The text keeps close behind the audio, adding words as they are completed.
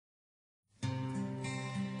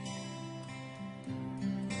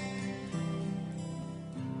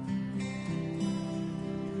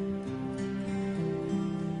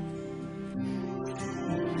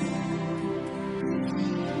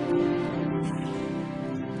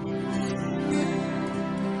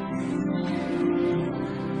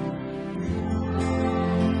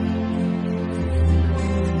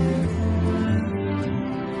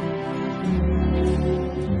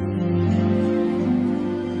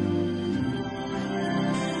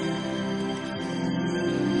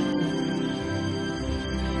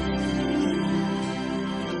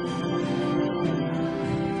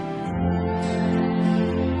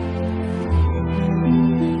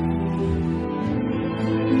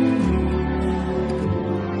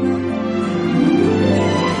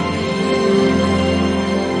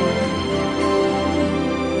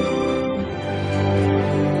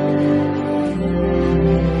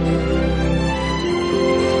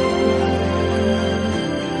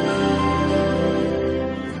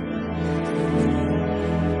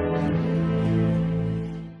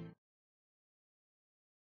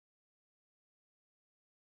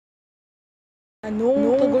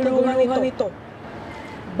Anong kaguluhan ito?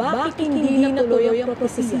 Bakit hindi natuloy ang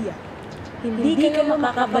propesiya? Hindi kayo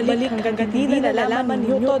makakabalik hanggang hindi nalalaman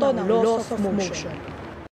ni Newton ang laws of motion.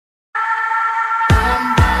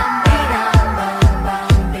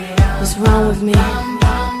 What's wrong with me?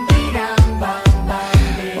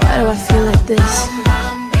 Why do I feel like this?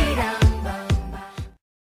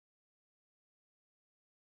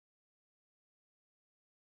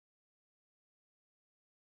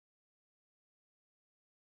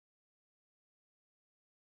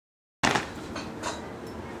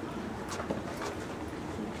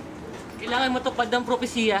 Kailangan matupad ang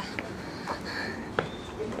propesiya.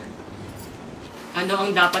 Ano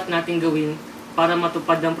ang dapat nating gawin para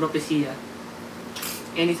matupad ang propesiya?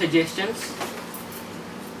 Any suggestions?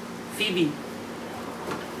 Phoebe.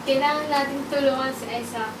 Kailangan nating tulungan si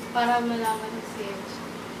Isaac para malaman ang science.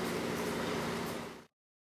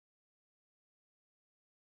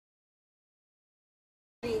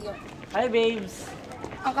 Hi, babes.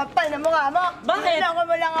 Ang kapal na mukha mo! Bakit? Niloko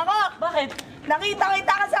mo lang ako! Bakit? Nakita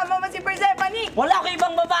kita kasama mo si Persephone! Wala ko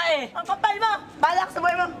ibang babae! Ang kapal mo! Balak sa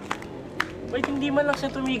buhay mo! Wait, hindi man lang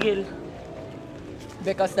siya tumigil.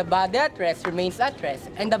 Because the body at rest remains at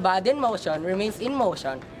rest, and the body in motion remains in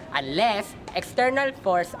motion, unless external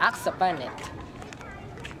force acts upon it.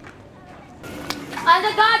 On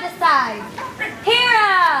the goddess side,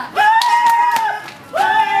 Hera! Go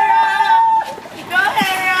Hera! Go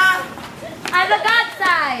Hera! On the god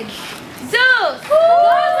side, Zeus!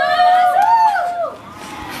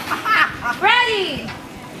 Ready!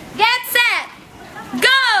 Get set!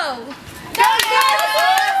 Go! Go, Zeus!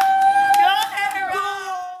 Go Hera!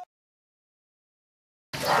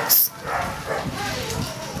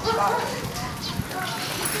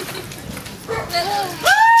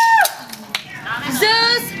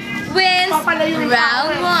 Zeus wins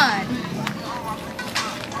round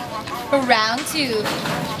 1. Round 2.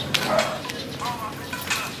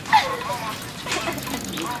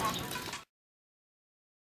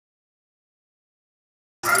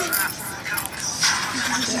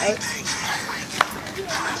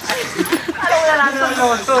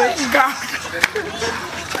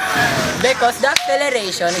 Because the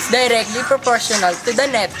acceleration is directly proportional to the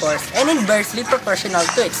net force and inversely proportional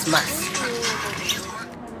to its mass.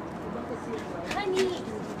 Honey!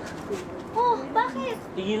 Oh, bakit?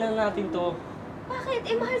 Tigilan natin to. Bakit?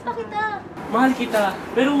 Eh, mahal pa kita. Mahal kita,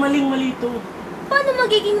 pero maling-mali to. Paano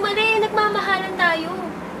magiging mali? Nagmamahalan tayo.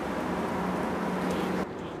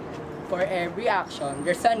 For every action,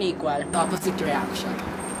 there's an equal opposite reaction.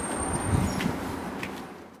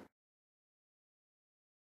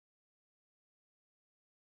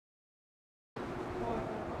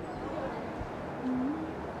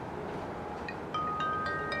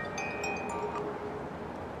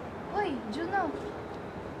 Hoy, Juno.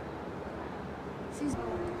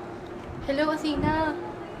 Hello, Athena.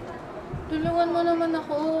 Tulungan mo naman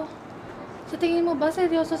ako. Sa tingin mo ba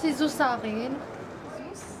seryoso si Zeus sa akin?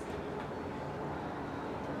 Zeus?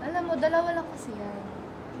 Alam mo, dalawa lang kasi yan.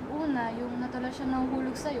 Una, yung natala siya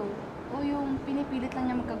nahuhulog sa'yo, o yung pinipilit lang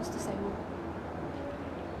niya magkagusto sa'yo.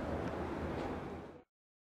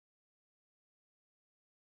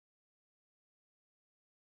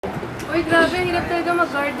 Uy, grabe, hirap talaga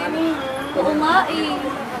mag-gardening. Oo nga eh.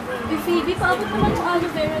 Uy, Phoebe, paabot naman yung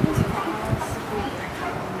aloe vera dun sa taas.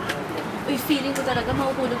 Uy, feeling ko talaga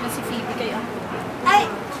mahuhulog na si Phoebe kay ako. Ay!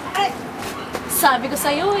 Ay! Sabi ko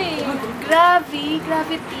sa'yo eh. Gravity.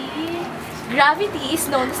 Gravity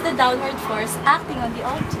is known as the downward force acting on the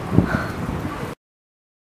object.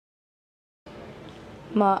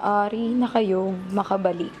 Maaari na kayong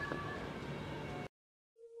makabalik.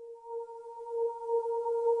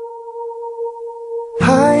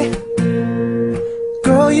 Hi,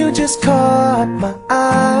 girl, you just caught my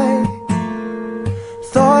eye.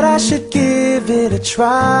 Thought I should give it a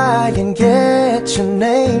try and get your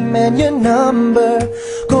name and your number.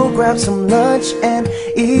 Go grab some lunch and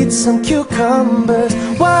eat some cucumbers.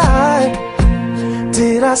 Why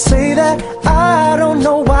did I say that? I don't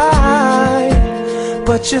know why.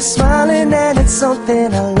 But you're smiling and it's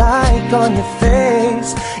something I like on your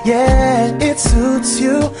face. Yeah, it suits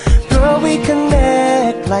you. Girl, we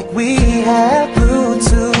connect like we have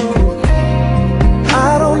Bluetooth.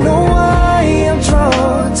 I don't know why I'm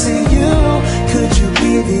drawn to you. Could you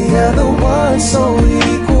be the other one so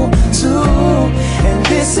equal to? And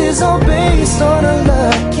this is all based on a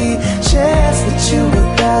lucky chance that you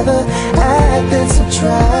would rather add than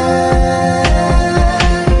subtract.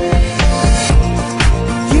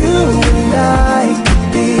 You and I could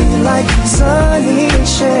be like Sunny and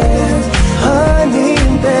Cher, honey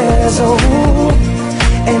and bears, oh.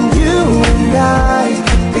 And you and I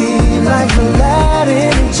could be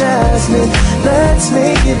let's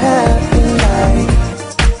make it happen like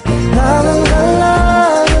la la la la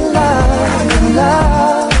la la la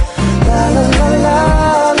la la la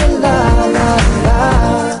la la la la la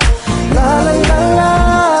la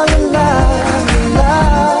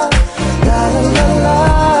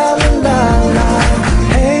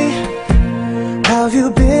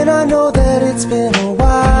I know that it's been a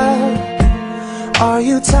while. Are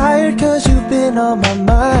you tired? Cause you've been on my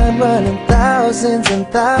mind, running thousands and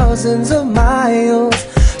thousands of miles.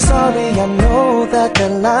 Sorry, I know that the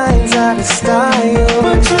line's out of style,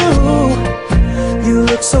 but you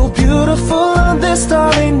look so beautiful on this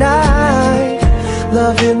starry night.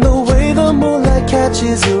 Loving the way the moonlight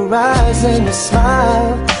catches your eyes and your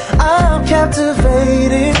smile. I'm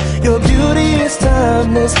captivated, your beauty is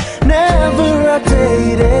timeless, never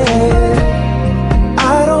outdated.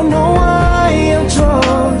 I don't know why I'm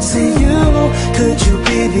drawn to you. Could you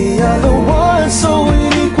be the other one so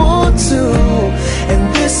we're equal to? And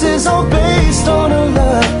this is all based on a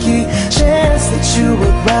lucky chance that you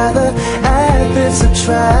would rather add than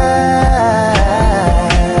subtract.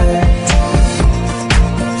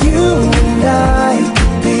 You and I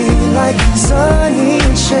could be like sunny